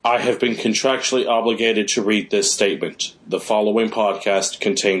I have been contractually obligated to read this statement. The following podcast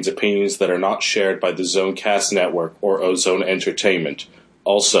contains opinions that are not shared by the Zonecast Network or Ozone Entertainment.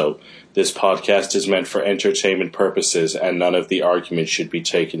 Also, this podcast is meant for entertainment purposes, and none of the arguments should be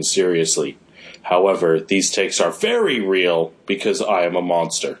taken seriously. However, these takes are very real because I am a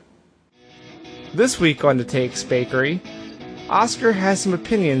monster. This week on the Takes Bakery, Oscar has some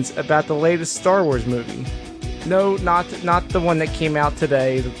opinions about the latest Star Wars movie. No, not the one that came out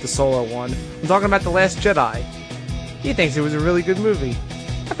today, the solo one. I'm talking about The Last Jedi. He thinks it was a really good movie.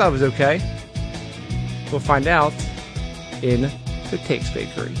 I thought it was okay. We'll find out in the Takes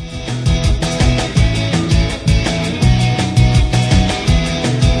Bakery.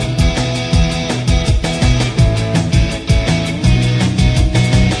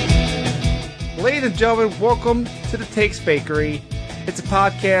 Ladies and gentlemen, welcome to the Takes Bakery. It's a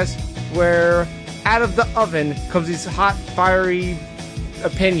podcast where out of the oven comes these hot, fiery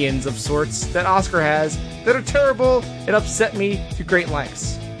opinions of sorts that Oscar has that are terrible and upset me to great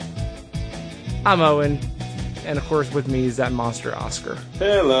lengths. I'm Owen, and of course with me is that monster Oscar.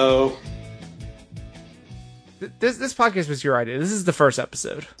 Hello. This podcast was your idea. This is the first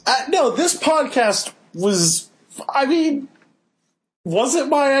episode. No, this podcast was, was it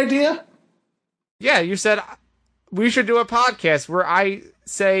my idea? Yeah, you said we should do a podcast where I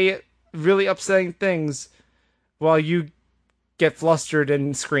say really upsetting things while you get flustered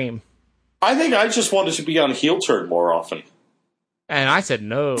and scream. I think I just wanted to be on heel turn more often. And I said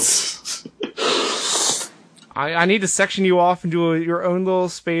no. I need to section you off into your own little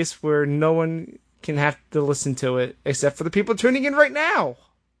space where no one can have to listen to it except for the people tuning in right now.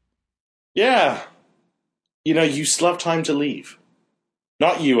 Yeah. You still have time to leave.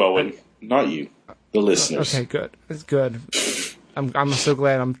 Not you, Owen. Not you. The listeners. Okay, good. It's good. I'm so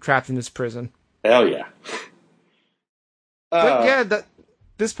glad I'm trapped in this prison. Hell yeah. But yeah,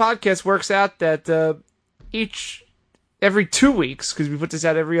 this podcast works out that every 2 weeks, because we put this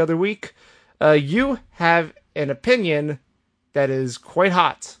out every other week, you have an opinion that is quite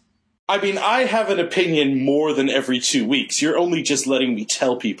hot. I have an opinion more than every 2 weeks. You're only just letting me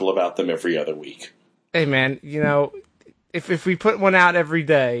tell people about them every other week. Hey man, if we put one out every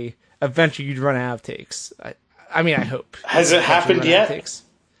day, eventually you'd run out of takes. I hope. Has it happened yet?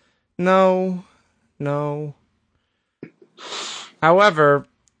 No. However,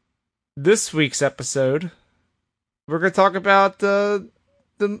 this week's episode, we're going to talk about the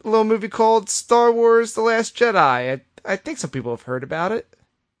little movie called Star Wars: The Last Jedi. I think some people have heard about it.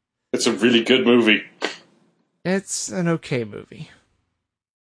 It's a really good movie. It's an okay movie.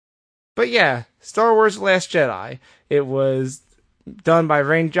 But yeah, Star Wars: The Last Jedi. It was done by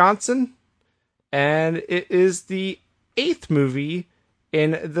Rian Johnson, and it is the 8th movie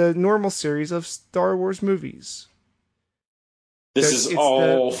in the normal series of Star Wars movies. This is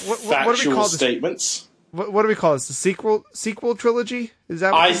all factual statements. What do we call this? The sequel trilogy? Is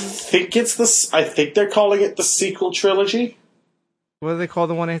that what I think they're calling it the sequel trilogy. What do they call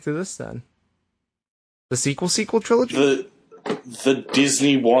the one after this then? The sequel trilogy? The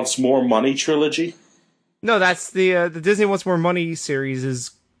Disney Wants More Money trilogy? No, that's the Disney Wants More Money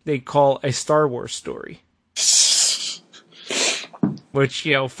series they call a Star Wars story. Which,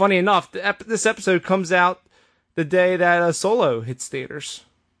 funny enough, this episode comes out the day that Solo hits theaters.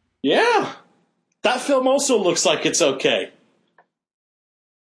 Yeah. That film also looks like it's okay.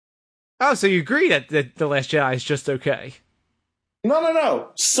 Oh, so you agree that The Last Jedi is just okay? No.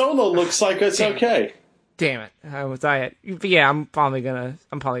 Solo looks like it's okay. Damn it. Yeah, I'm probably gonna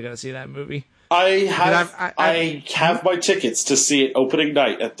see that movie. I have my tickets to see it opening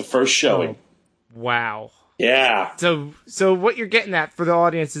night at the first showing. Oh, wow. Yeah. So what you're getting at for the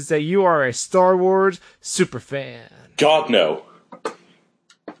audience is that you are a Star Wars superfan. God, no.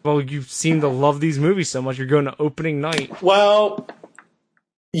 Well, you seem to love these movies so much, you're going to opening night. Well,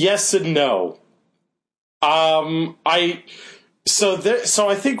 yes and no. So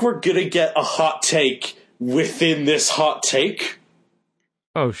I think we're gonna get a hot take within this hot take.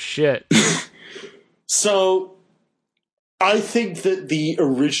 Oh, shit. So, I think that the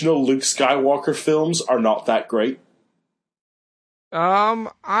original Luke Skywalker films are not that great.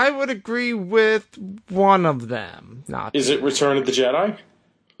 I would agree with one of them. Is it Return of the Jedi?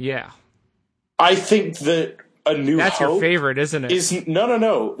 Yeah. I think that A New Hope... That's your favorite, isn't it?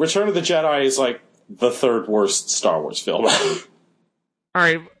 No. Return of the Jedi is like the third worst Star Wars film.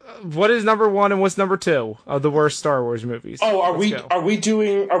 Alright, what is number 1 and what's number 2 of the worst Star Wars movies? Oh, are we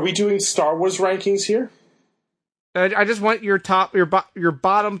doing Star Wars rankings here? I just want your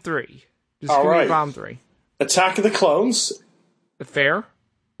bottom 3. Just all give right. me your bottom 3. Attack of the Clones. Fair.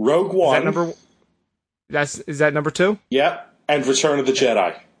 Rogue One. Is that number 2? Yep. And Return of the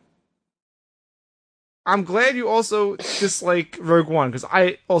Jedi. I'm glad you also dislike Rogue One, because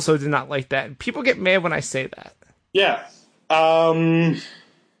I also did not like that. People get mad when I say that. Yeah.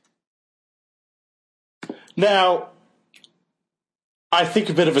 Now, I think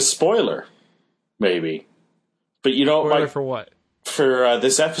a bit of a spoiler, maybe. But you know what? Spoiler for what? For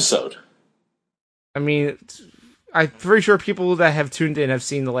this episode. I mean, I'm pretty sure people that have tuned in have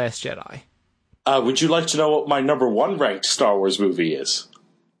seen The Last Jedi. Would you like to know what my number 1 ranked Star Wars movie is?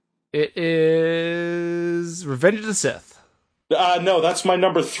 It is Revenge of the Sith. No, that's my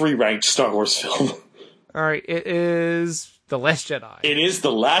number 3 ranked Star Wars film. All right, it is The Last Jedi. It is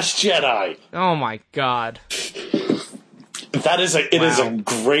The Last Jedi. Oh my god. It is a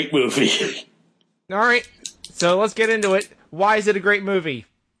great movie. All right, so let's get into it. Why is it a great movie?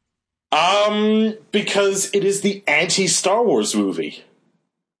 Because it is the anti-Star Wars movie.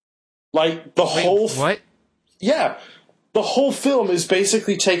 Like, What? Yeah. The whole film is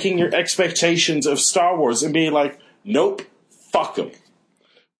basically taking your expectations of Star Wars and being like, nope, fuck them.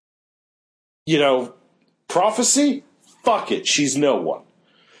 You know, prophecy? Fuck it, she's no one.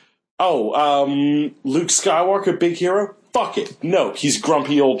 Oh, Luke Skywalker, big hero? Fuck it. No, he's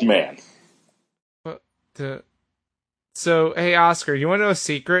grumpy old man. So, hey, Oscar, you want to know a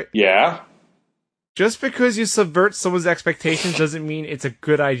secret? Yeah? Just because you subvert someone's expectations doesn't mean it's a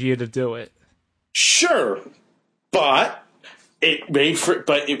good idea to do it. Sure, but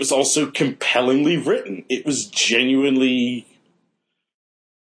it was also compellingly written. It was genuinely.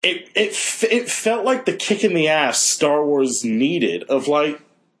 It felt like the kick in the ass Star Wars needed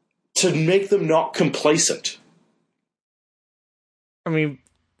to make them not complacent. I mean,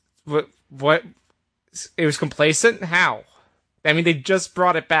 what? It was complacent? How? I mean, they just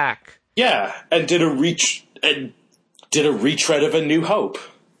brought it back. Yeah, and did a retread of A New Hope.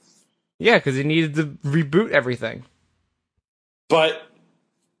 Yeah, because they needed to reboot everything. But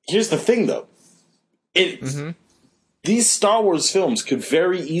here's the thing, though. These Star Wars films could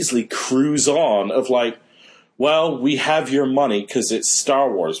very easily cruise on of well, we have your money because it's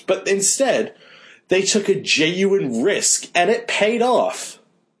Star Wars. But instead, they took a genuine risk, and it paid off.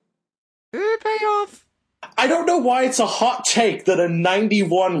 Did it pay off? I don't know why it's a hot take that a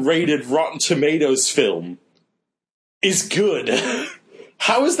 91 rated Rotten Tomatoes film is good.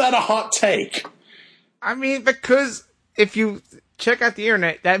 How is that a hot take? I mean, because if you check out the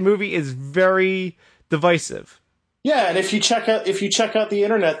internet, that movie is very divisive. Yeah, and if you check out the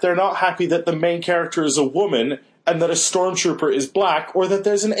internet, they're not happy that the main character is a woman and that a stormtrooper is black or that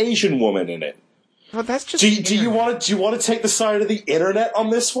there's an Asian woman in it. Well, that's just. Do you want to take the side of the internet on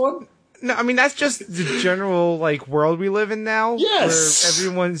this one? No, I mean that's just the general world we live in now. Yes, where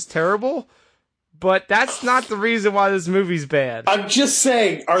everyone's terrible. But that's not the reason why this movie's bad. I'm just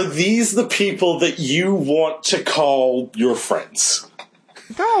saying, are these the people that you want to call your friends?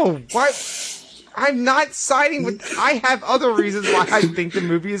 No, what? I'm not siding with. I have other reasons why I think the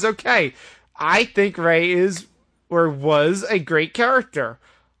movie is okay. I think Rey was a great character.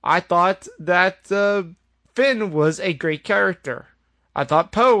 I thought that Finn was a great character. I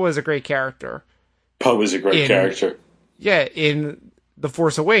thought Poe was a great character. Poe is a great character. Yeah, in The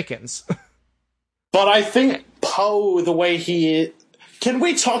Force Awakens. But I think Poe, the way he is... Can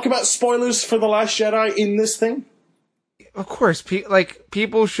we talk about spoilers for The Last Jedi in this thing? Of course,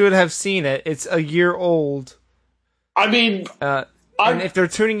 people should have seen it. It's a year old. I mean... and if they're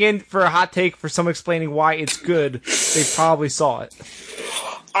tuning in for a hot take for someone explaining why it's good, they probably saw it.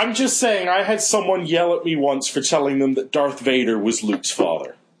 I'm just saying, I had someone yell at me once for telling them that Darth Vader was Luke's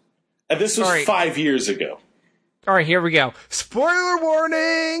father. And this was 5 years ago. Alright, here we go. Spoiler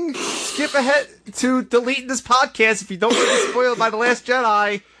warning! Skip ahead to delete this podcast if you don't get spoiled by The Last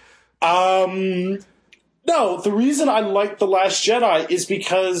Jedi. No, the reason I like The Last Jedi is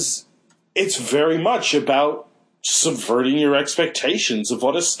because it's very much about subverting your expectations of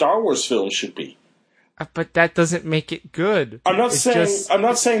what a Star Wars film should be. But that doesn't make it good. I'm not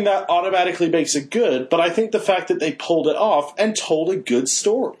saying that automatically makes it good, but I think the fact that they pulled it off and told a good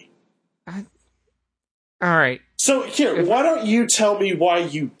story. All right. So here, why don't you tell me why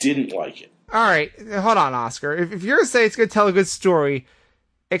you didn't like it? All right, hold on, Oscar. If you're going to say it's going to tell a good story,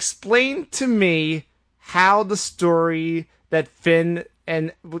 explain to me how the story that Finn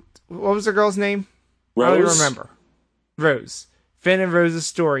and... What was the girl's name? Rose? I don't even remember. Rose. Finn and Rose's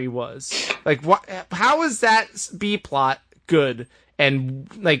story was. How is that B-plot good and,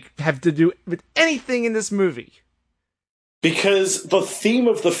 have to do with anything in this movie? Because the theme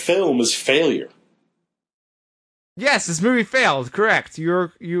of the film is failure. Yes, this movie failed. Correct.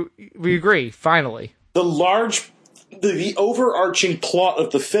 We agree. Finally, the overarching plot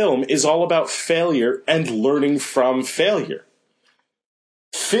of the film is all about failure and learning from failure.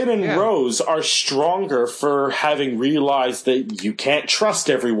 Finn and Rose are stronger for having realized that you can't trust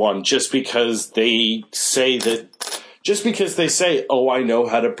everyone just because they say, oh, I know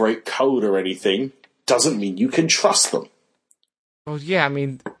how to break code or anything, doesn't mean you can trust them. Well, yeah, I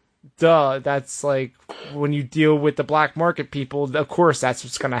mean, duh, that's like, when you deal with the black market people, of course that's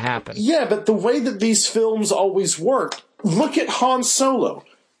what's going to happen. Yeah, but the way that these films always work, look at Han Solo.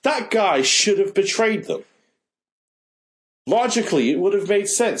 That guy should have betrayed them. Logically, it would have made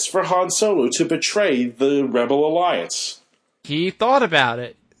sense for Han Solo to betray the Rebel Alliance. He thought about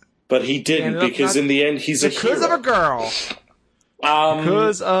it. But he didn't, because in the end, he's a hero. Because of a girl.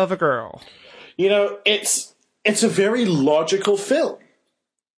 Because of a girl. You know, it's a very logical film.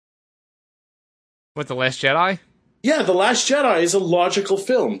 What, The Last Jedi? Yeah, The Last Jedi is a logical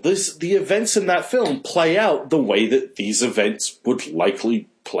film. The events in that film play out the way that these events would likely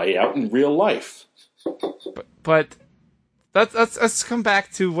play out in real life. But let's come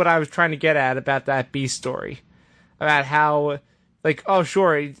back to what I was trying to get at about that B story. About how, like, oh,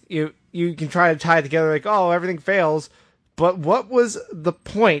 sure, you can try to tie it together, like, oh, everything fails. But what was the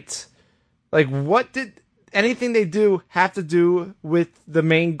point? Like, what did anything they do have to do with the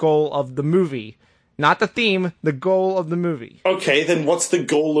main goal of the movie? Not the theme, the goal of the movie. Okay, then what's the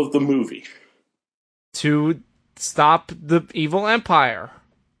goal of the movie? To stop the evil empire.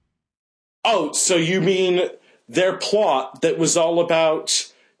 Oh, so you mean their plot that was all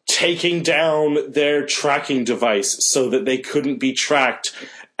about taking down their tracking device so that they couldn't be tracked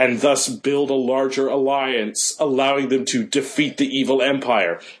and thus build a larger alliance, allowing them to defeat the evil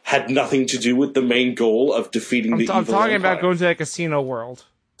empire, had nothing to do with the main goal of defeating the evil empire? I'm talking about going to a casino world.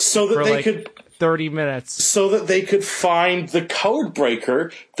 So that they could... 30 minutes. So that they could find the code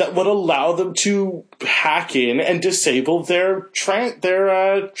breaker that would allow them to hack in and disable their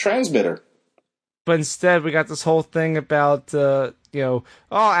transmitter. But instead, we got this whole thing about,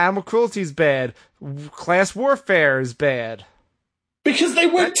 animal cruelty is bad. Class warfare is bad. Because they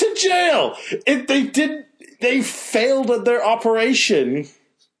went to jail! They failed at their operation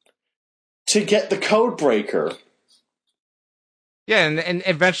to get the code breaker. Yeah, and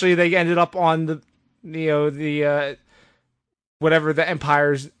eventually they ended up on whatever the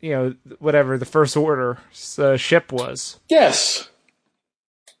Empire's, whatever the First Order ship was. Yes.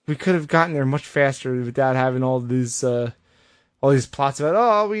 We could have gotten there much faster without having all these plots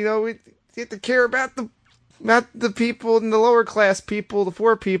about, we have to care about the people and the lower class people, the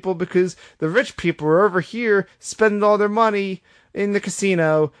poor people, because the rich people are over here spending all their money in the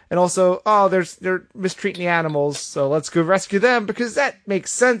casino, and also, they're mistreating the animals, so let's go rescue them, because that makes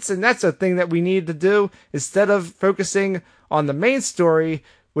sense, and that's a thing that we need to do, instead of focusing on the main story,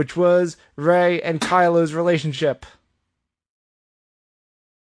 which was Rey and Kylo's relationship.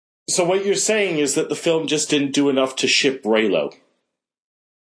 So what you're saying is that the film just didn't do enough to ship Reylo?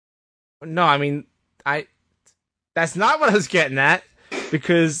 No, I mean, that's not what I was getting at,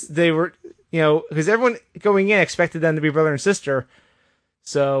 because they were... because everyone going in expected them to be brother and sister,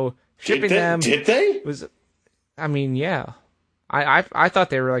 so shipping them... Did they? Was, I mean, yeah. I thought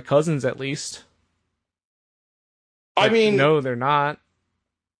they were like cousins at least. But no, they're not.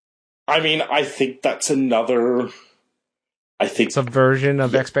 I mean, I think that's another... subversion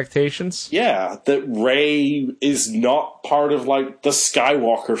of expectations? Yeah, that Rey is not part of, like, the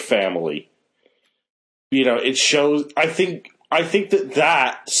Skywalker family. It shows... I think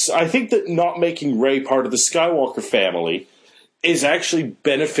that not making Rey part of the Skywalker family is actually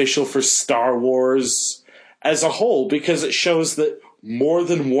beneficial for Star Wars as a whole, because it shows that more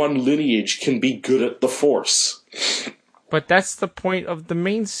than one lineage can be good at the Force. But that's the point of the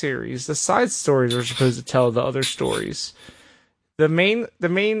main series. The side stories are supposed to tell the other stories. The main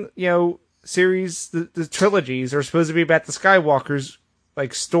series, the trilogies are supposed to be about the Skywalker's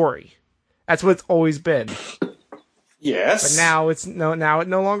story. That's what it's always been. Yes. But now it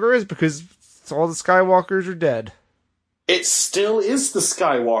no longer is, because all the Skywalkers are dead. It still is the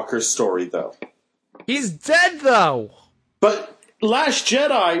Skywalker story, though. He's dead, though! But Last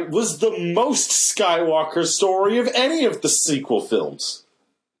Jedi was the most Skywalker story of any of the sequel films.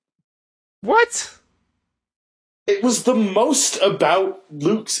 What? It was the most about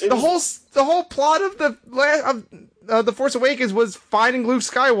Luke's... The whole plot of the Force Awakens was finding Luke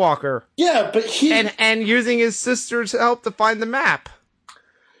Skywalker. Yeah, but and using his sister to help to find the map.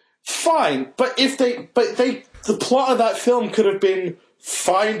 Fine, but the plot of that film could have been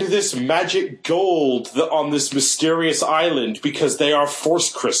find this magic gold on this mysterious island because they are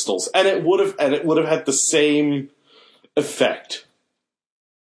Force crystals, and it would have had the same effect.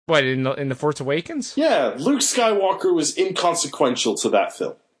 What, in the Force Awakens? Yeah, Luke Skywalker was inconsequential to that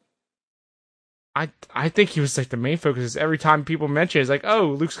film. I think he was like the main focus. Every time people mention it, it's like, oh,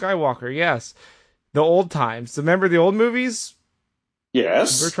 Luke Skywalker, yes. The old times. Remember the old movies?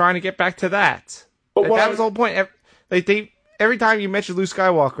 Yes. We're trying to get back to that. But That was the whole point. Every time you mentioned Luke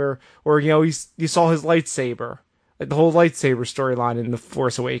Skywalker, or you saw his lightsaber, like the whole lightsaber storyline in The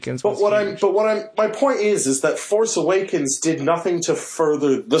Force Awakens. My point is that Force Awakens did nothing to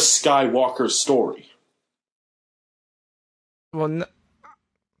further the Skywalker story. Well,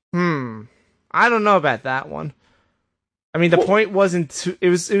 I don't know about that one. I mean, the point wasn't to. It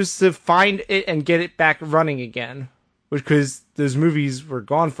was to find it and get it back running again, because those movies were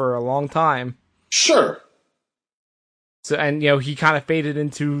gone for a long time. Sure. So, and he kind of faded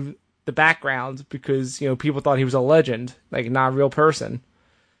into the background because people thought he was a legend, like not a real person.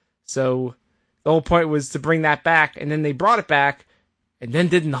 So the whole point was to bring that back, and then they brought it back, and then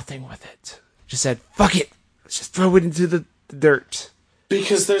did nothing with it. Just said, "Fuck it, let's just throw it into the dirt."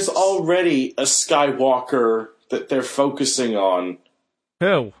 Because there's already a Skywalker that they're focusing on.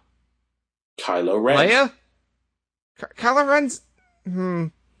 Who? Kylo Ren. Leia? Kylo Ren's...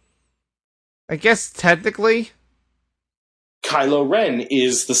 I guess technically... Kylo Ren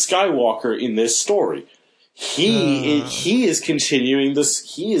is the Skywalker in this story. He is continuing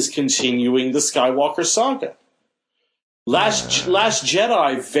this. He is continuing the Skywalker saga. Last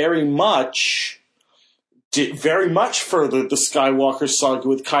Jedi very much furthered the Skywalker saga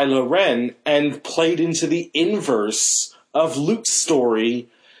with Kylo Ren and played into the inverse of Luke's story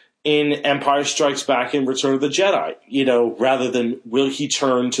in Empire Strikes Back and Return of the Jedi. Rather than will he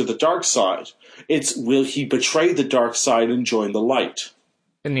turn to the dark side, it's will he betray the dark side and join the light?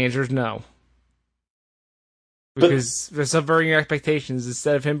 And the answer is no. Because they're subverting your expectations.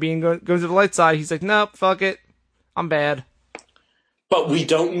 Instead of him going to the light side, he's like, nope, fuck it. I'm bad. But we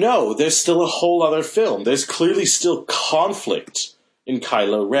don't know. There's still a whole other film. There's clearly still conflict in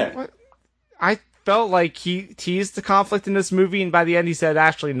Kylo Ren. What? I felt like he teased the conflict in this movie, and by the end he said,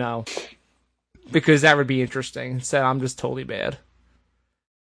 actually, no. Because that would be interesting. He said, I'm just totally bad.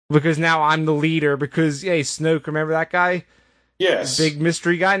 Because now I'm the leader. Because, Snoke, remember that guy? Yes. Big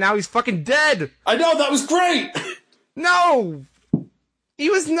mystery guy. Now he's fucking dead! I know, that was great! No! He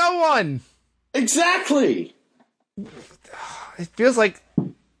was no one! Exactly! It feels like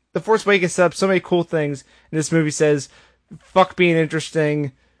The Force Awakens set up so many cool things, and this movie says, fuck being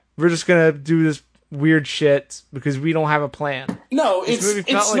interesting, we're just gonna do this weird shit because we don't have a plan. No, this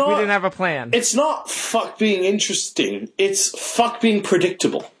movie felt like we didn't have a plan. It's not fuck being interesting, it's fuck being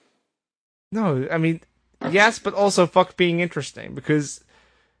predictable. No, I mean, yes, but also fuck being interesting, because,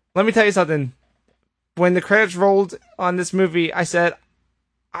 let me tell you something, when the credits rolled on this movie, I said,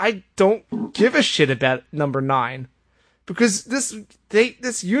 I don't give a shit about number 9. Because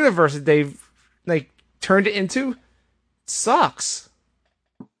this universe that they've turned it into sucks.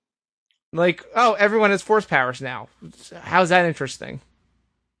 Everyone has force powers now. How's that interesting?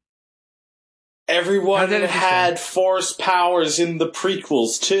 Everyone had force powers in the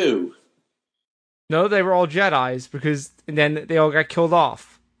prequels too. No, they were all Jedis and then they all got killed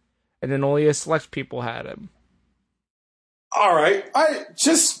off, and then only a select people had them. All right,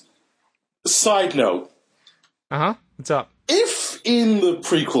 side note. What's up? If in the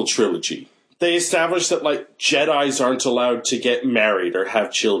prequel trilogy they established that Jedis aren't allowed to get married or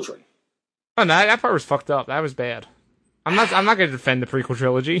have children. Oh no, that part was fucked up. That was bad. I'm not going to defend the prequel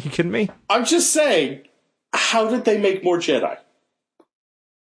trilogy. You kidding me? I'm just saying, how did they make more Jedi?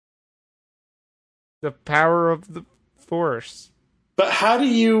 The power of the Force. But how do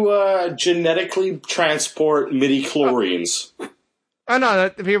you genetically transport midi-chlorians? Oh no,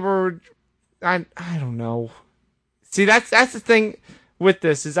 the people were... I don't know. See, that's the thing with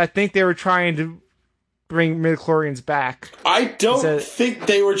this, is I think they were trying to bring midichlorians back. I don't think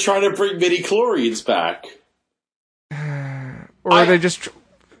they were trying to bring midichlorians back. Or are they just...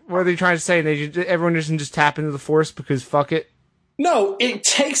 What are they trying to say? Everyone doesn't just tap into the Force because fuck it? No, it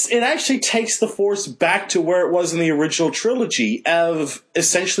actually takes the Force back to where it was in the original trilogy of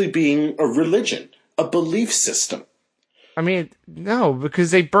essentially being a religion, a belief system. I mean, no,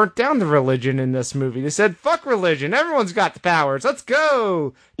 because they burnt down the religion in this movie. They said, fuck religion, everyone's got the powers, let's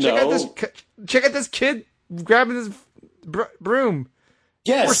go! Check out this kid grabbing this broom.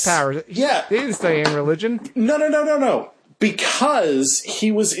 Yes. Force powers. Yeah. They didn't study in religion. No. Because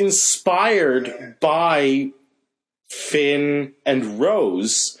he was inspired by Finn and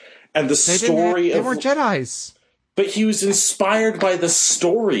Rose and the story of... They weren't Jedis. But he was inspired by the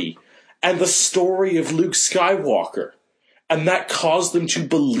story and the story of Luke Skywalker. And that caused them to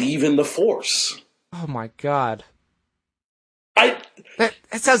believe in the Force. Oh my god. That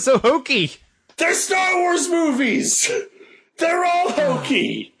sounds so hokey. They're Star Wars movies! They're all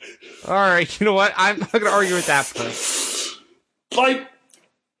hokey. All right, you know what? I'm not going to argue with that point. Like,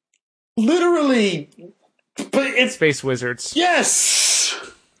 literally, but it's Space wizards. yes.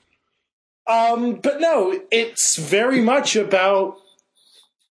 But no, it's very much about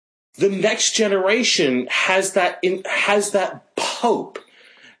the next generation has that hope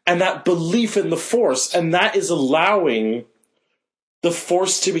and that belief in the Force, and that is allowing the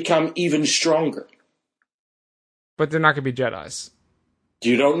Force to become even stronger. But they're not going to be Jedis.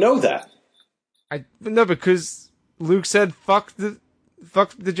 You don't know that. No, because Luke said, fuck the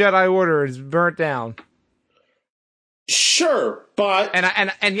Jedi Order, it's burnt down. Sure, but...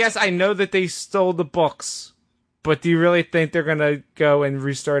 And yes, I know that they stole the books, but do you really think they're going to go and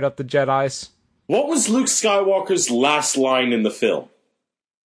restart up the Jedis? What was Luke Skywalker's last line in the film?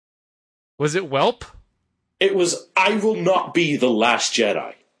 Was it Welp? It was, I will not be the Last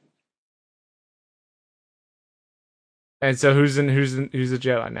Jedi. And so who's a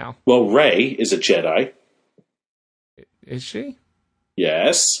Jedi now? Well, Rey is a Jedi. Is she?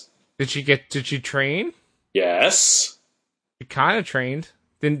 Yes. Did she train? Yes. She kind of trained.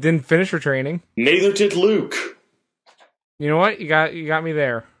 Didn't finish her training. Neither did Luke. You know what? You got me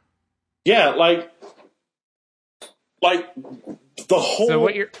there. Yeah, like the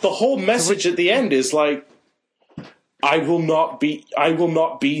whole message at the end is like, I will not be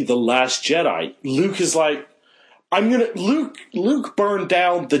the Last Jedi. Luke is like, Luke burned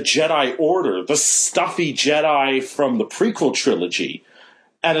down the Jedi Order, the stuffy Jedi from the prequel trilogy,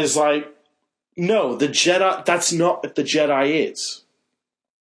 and is like, no, the Jedi, that's not what the Jedi is.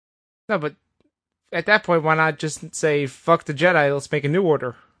 No, but at that point, why not just say, fuck the Jedi, let's make a new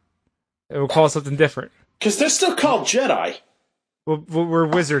order? It will call it something different. Because they're still called Jedi. We're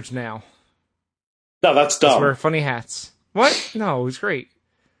wizards now. No, that's dumb. Wear funny hats. What? No, it was great.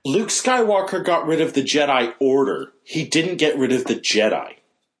 Luke Skywalker got rid of the Jedi Order. He didn't get rid of the Jedi.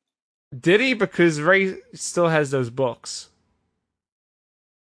 Did he? Because Rey still has those books.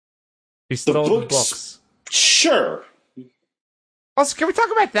 He stole the books. Sure. Also, can we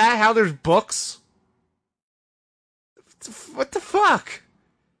talk about that? How there's books? What the fuck?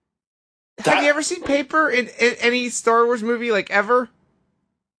 Have you ever seen paper in any Star Wars movie, like, ever?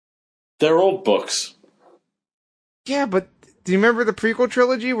 They're old books. Yeah, but do you remember the prequel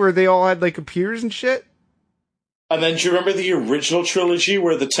trilogy where they all had, like, computers and shit? And then do you remember the original trilogy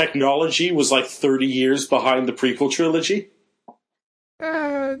where the technology was, like, 30 years behind the prequel trilogy?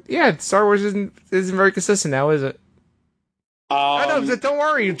 Yeah, Star Wars isn't very consistent now, is it? No, don't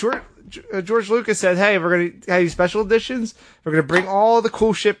worry. George Lucas said, hey, we're going to have these special editions. We're going to bring all the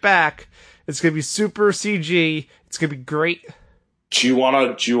cool shit back. It's going to be super CG. It's going to be great. Do you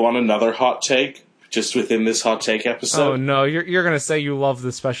want another hot take just within this hot take episode? Oh, no. You're going to say you love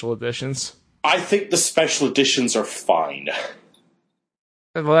the special editions. I think the special editions are fine.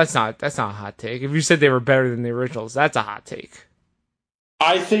 Well, that's not a hot take. If you said they were better than the originals, that's a hot take.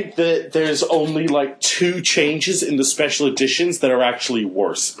 I think that there's only like 2 changes in the special editions that are actually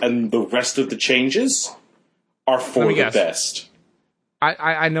worse, and the rest of the changes are for the best.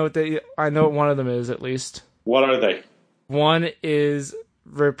 I know what one of them is, at least. What are they? One is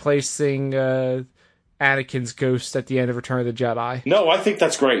replacing Anakin's ghost at the end of Return of the Jedi. No, I think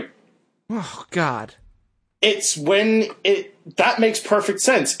that's great. Oh, God. It's when that makes perfect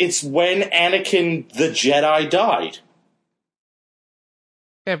sense. It's when Anakin the Jedi died.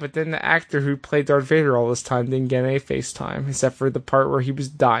 Yeah, but then the actor who played Darth Vader all this time didn't get any face time, except for the part where he was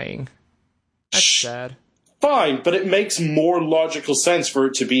dying. That's sad. Fine, but it makes more logical sense for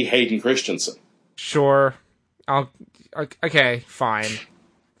it to be Hayden Christensen. Sure. Okay, fine.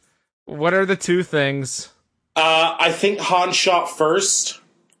 What are the 2 things? I think Han shot first.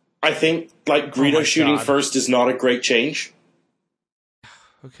 I think, like, Greedo shooting first is not a great change.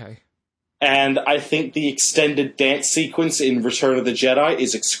 Okay. And I think the extended dance sequence in Return of the Jedi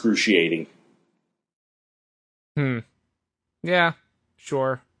is excruciating. Yeah,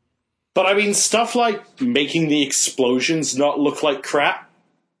 sure. But I mean, stuff like making the explosions not look like crap,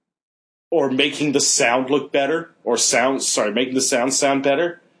 or making the sound look better, making the sound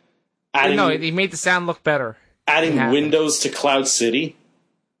better. No, he made the sound look better. Adding windows to Cloud City.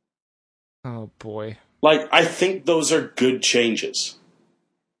 Oh, boy. Like, I think those are good changes.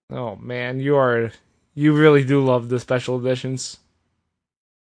 Oh, man, you really do love the special editions.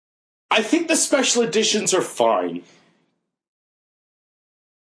 I think the special editions are fine.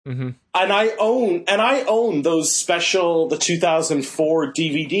 Mm-hmm. And I own those the 2004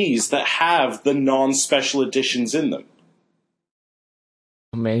 DVDs that have the non-special editions in them.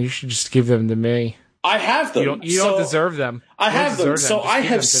 Oh, man, you should just give them to me. I have them. You don't deserve them. I have them. So I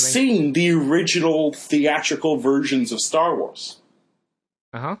have seen the original theatrical versions of Star Wars.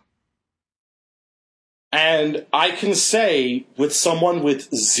 Uh-huh. And I can say, with someone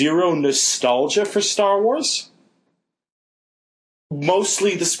with zero nostalgia for Star Wars,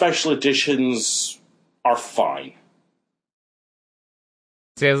 mostly the special editions are fine.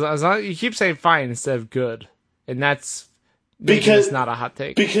 See, as long, you keep saying fine instead of good, and that's because not a hot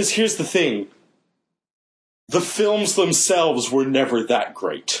take. Because here's the thing: the films themselves were never that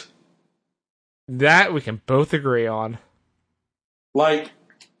great. That we can both agree on. Like,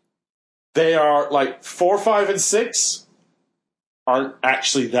 they are, like, 4, 5, and 6 aren't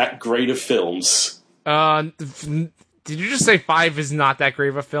actually that great of films. Did you just say 5 is not that great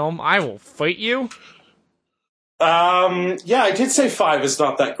of a film? I will fight you. Yeah, I did say 5 is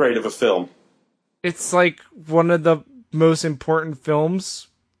not that great of a film. It's like one of the most important films.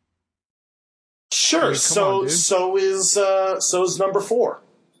 Sure. I mean, so is number 4.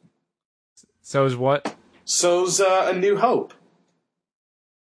 So is what? So's A New Hope.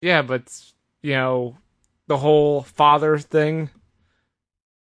 Yeah, but the whole father thing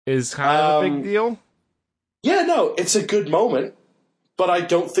is kind of a big deal. Yeah, no, it's a good moment, but I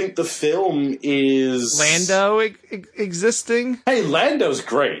don't think the film is Lando existing. Hey, Lando's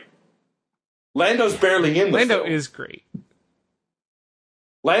great. Lando's barely in the film. Lando is great.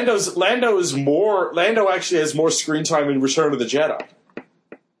 Lando actually has more screen time in Return of the Jedi.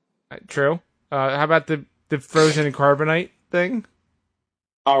 True. How about the frozen and carbonite thing?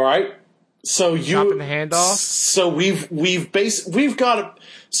 All right. So chopping the hand off. So we've got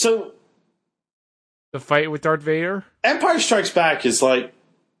the fight with Darth Vader. Empire Strikes Back is like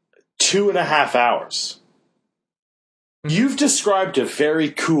 2.5 hours. Mm-hmm. You've described a very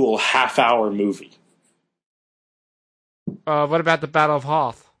cool half-hour movie. What about the Battle of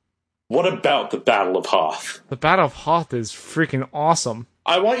Hoth? What about the Battle of Hoth? The Battle of Hoth is freaking awesome.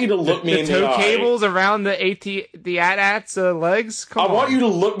 I want you to look me in the eye. The toe cables around the AT-AT's legs? I want you to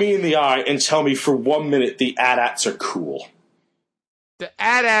look me in the eye and tell me for 1 minute the AT-ATs are cool. The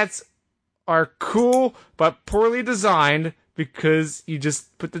AT-ATs are cool, but poorly designed because you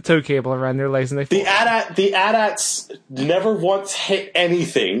just put the toe cable around their legs and they fall. The AT-ATs never once hit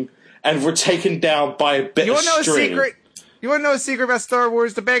anything and were taken down by a bit of string. You want to know a secret about Star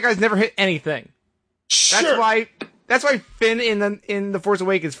Wars? The bad guys never hit anything. Sure. That's why Finn in The Force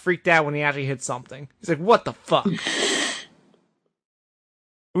Awakens freaked out when he actually hit something. He's like, "What the fuck?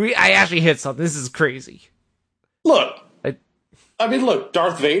 I actually hit something. This is crazy." Look,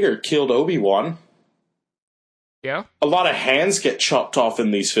 Darth Vader killed Obi-Wan. Yeah. A lot of hands get chopped off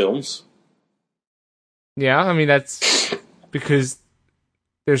in these films. Yeah, I mean that's because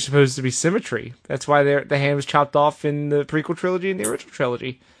there's supposed to be symmetry. That's why the hand was chopped off in the prequel trilogy and the original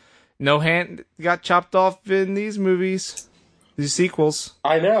trilogy. No hand got chopped off in these movies. These sequels.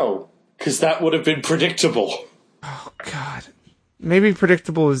 I know, because that would have been predictable. Oh, God. Maybe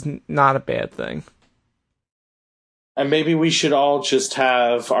predictable is not a bad thing. And maybe we should all just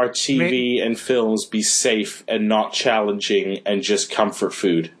have our TV and films be safe and not challenging and just comfort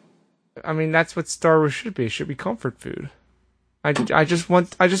food. I mean, that's what Star Wars should be. It should be comfort food. I just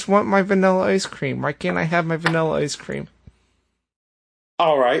want my vanilla ice cream. Why can't I have my vanilla ice cream?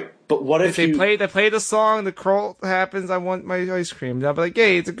 All right, but what if they play the song, the crawl happens, I want my ice cream. They'll be like,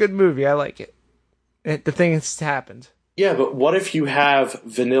 "Hey, it's a good movie. I like it." The thing has happened. Yeah, but what if you have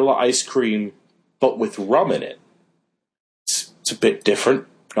vanilla ice cream, but with rum in it? It's a bit different.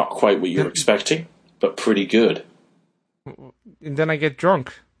 Not quite what you're expecting, but pretty good. And then I get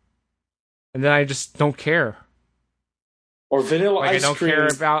drunk. And then I just don't care. Or vanilla ice cream. I don't care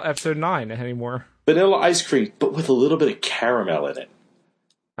about episode 9 anymore. Vanilla ice cream, but with a little bit of caramel in it.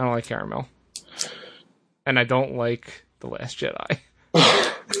 I don't like caramel. And I don't like The Last Jedi.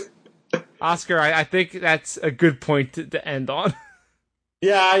 Oscar, I think that's a good point to end on.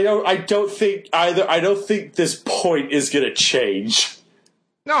 Yeah, I don't think either. I don't think this point is going to change.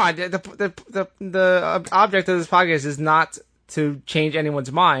 No, the object of this podcast is not to change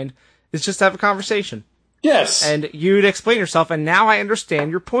anyone's mind. It's just to have a conversation. Yes. And you'd explain yourself, and now I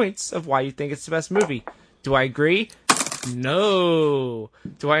understand your points of why you think it's the best movie. Do I agree? No.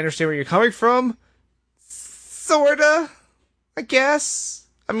 Do I understand where you're coming from? Sorta. I guess.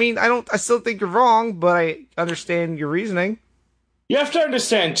 I mean, I still think you're wrong, but I understand your reasoning. You have to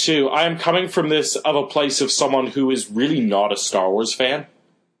understand, too, I am coming from this of a place of someone who is really not a Star Wars fan.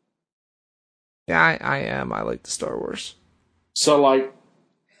 Yeah, I am. I like the Star Wars. So, like...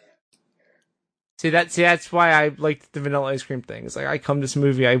 See, that's why I liked the vanilla ice cream thing. It's like, I come to this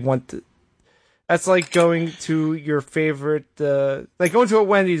movie, I want to... That's like going to your favorite, like going to a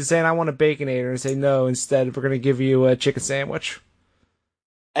Wendy's and saying, I want a Baconator, and say, no, instead we're going to give you a chicken sandwich.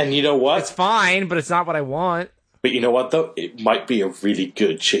 And you know what? It's fine, but it's not what I want. But you know what, though? It might be a really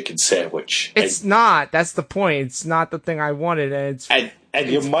good chicken sandwich. It's not. That's the point. It's not the thing I wanted, and it's... And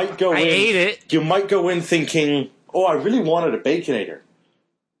you might go in... I ate it. You might go in thinking, oh, I really wanted a Baconator.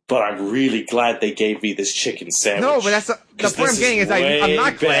 But I'm really glad they gave me this chicken sandwich. No, but that's the point I'm getting is I'm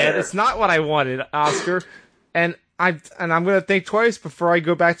not glad. It's not what I wanted, Oscar. and I'm going to think twice before I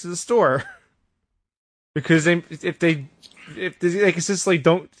go back to the store. Because if they consistently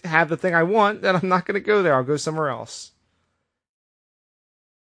don't have the thing I want, then I'm not going to go there. I'll go somewhere else.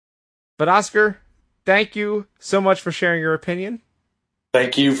 But Oscar, thank you so much for sharing your opinion.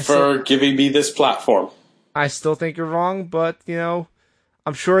 Thank you for giving me this platform. I still think you're wrong, but,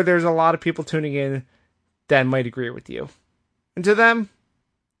 I'm sure there's a lot of people tuning in that might agree with you. And to them,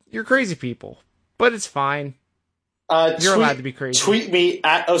 you're crazy people. But it's fine. You're allowed to be crazy. Tweet me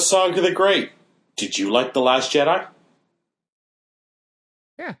at Osaga the Great. Did you like The Last Jedi?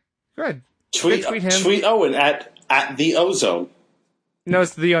 Yeah, good. Tweet him. Tweet Owen at the Ozone. No,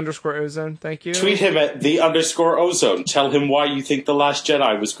 it's the _Ozone. Thank you. Tweet him at the _Ozone. Tell him why you think The Last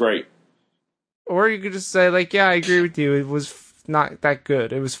Jedi was great. Or you could just say, yeah, I agree with you. It was not that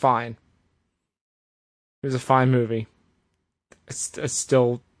good. It was fine. It was a fine movie. I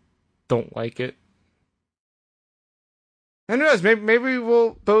still don't like it. And who knows? Maybe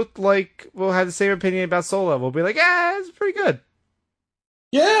we'll both we'll have the same opinion about Solo. We'll be like, yeah, it's pretty good.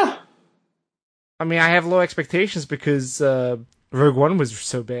 Yeah. I mean, I have low expectations because Rogue One was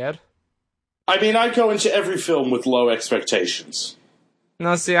so bad. I mean, I go into every film with low expectations.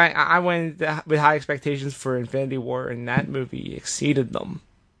 No, see, I went with high expectations for Infinity War, and that movie exceeded them.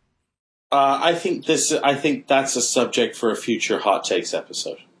 I think that's a subject for a future Hot Takes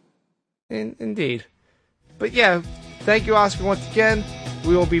episode. Indeed. But yeah, thank you, Oscar, once again.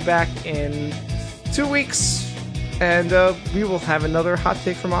 We will be back in 2 weeks, and we will have another hot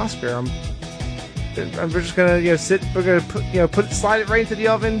take from Oscar. We're just gonna sit. We're gonna slide it right into the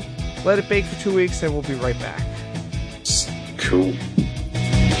oven, let it bake for 2 weeks, and we'll be right back. Cool.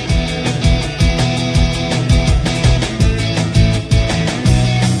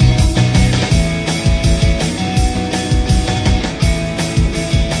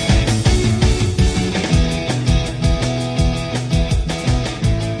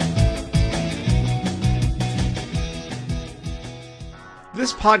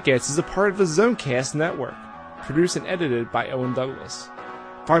 This podcast is a part of the Zonecast Network, produced and edited by Owen Douglas.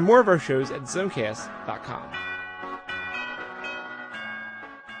 Find more of our shows at zonecast.com.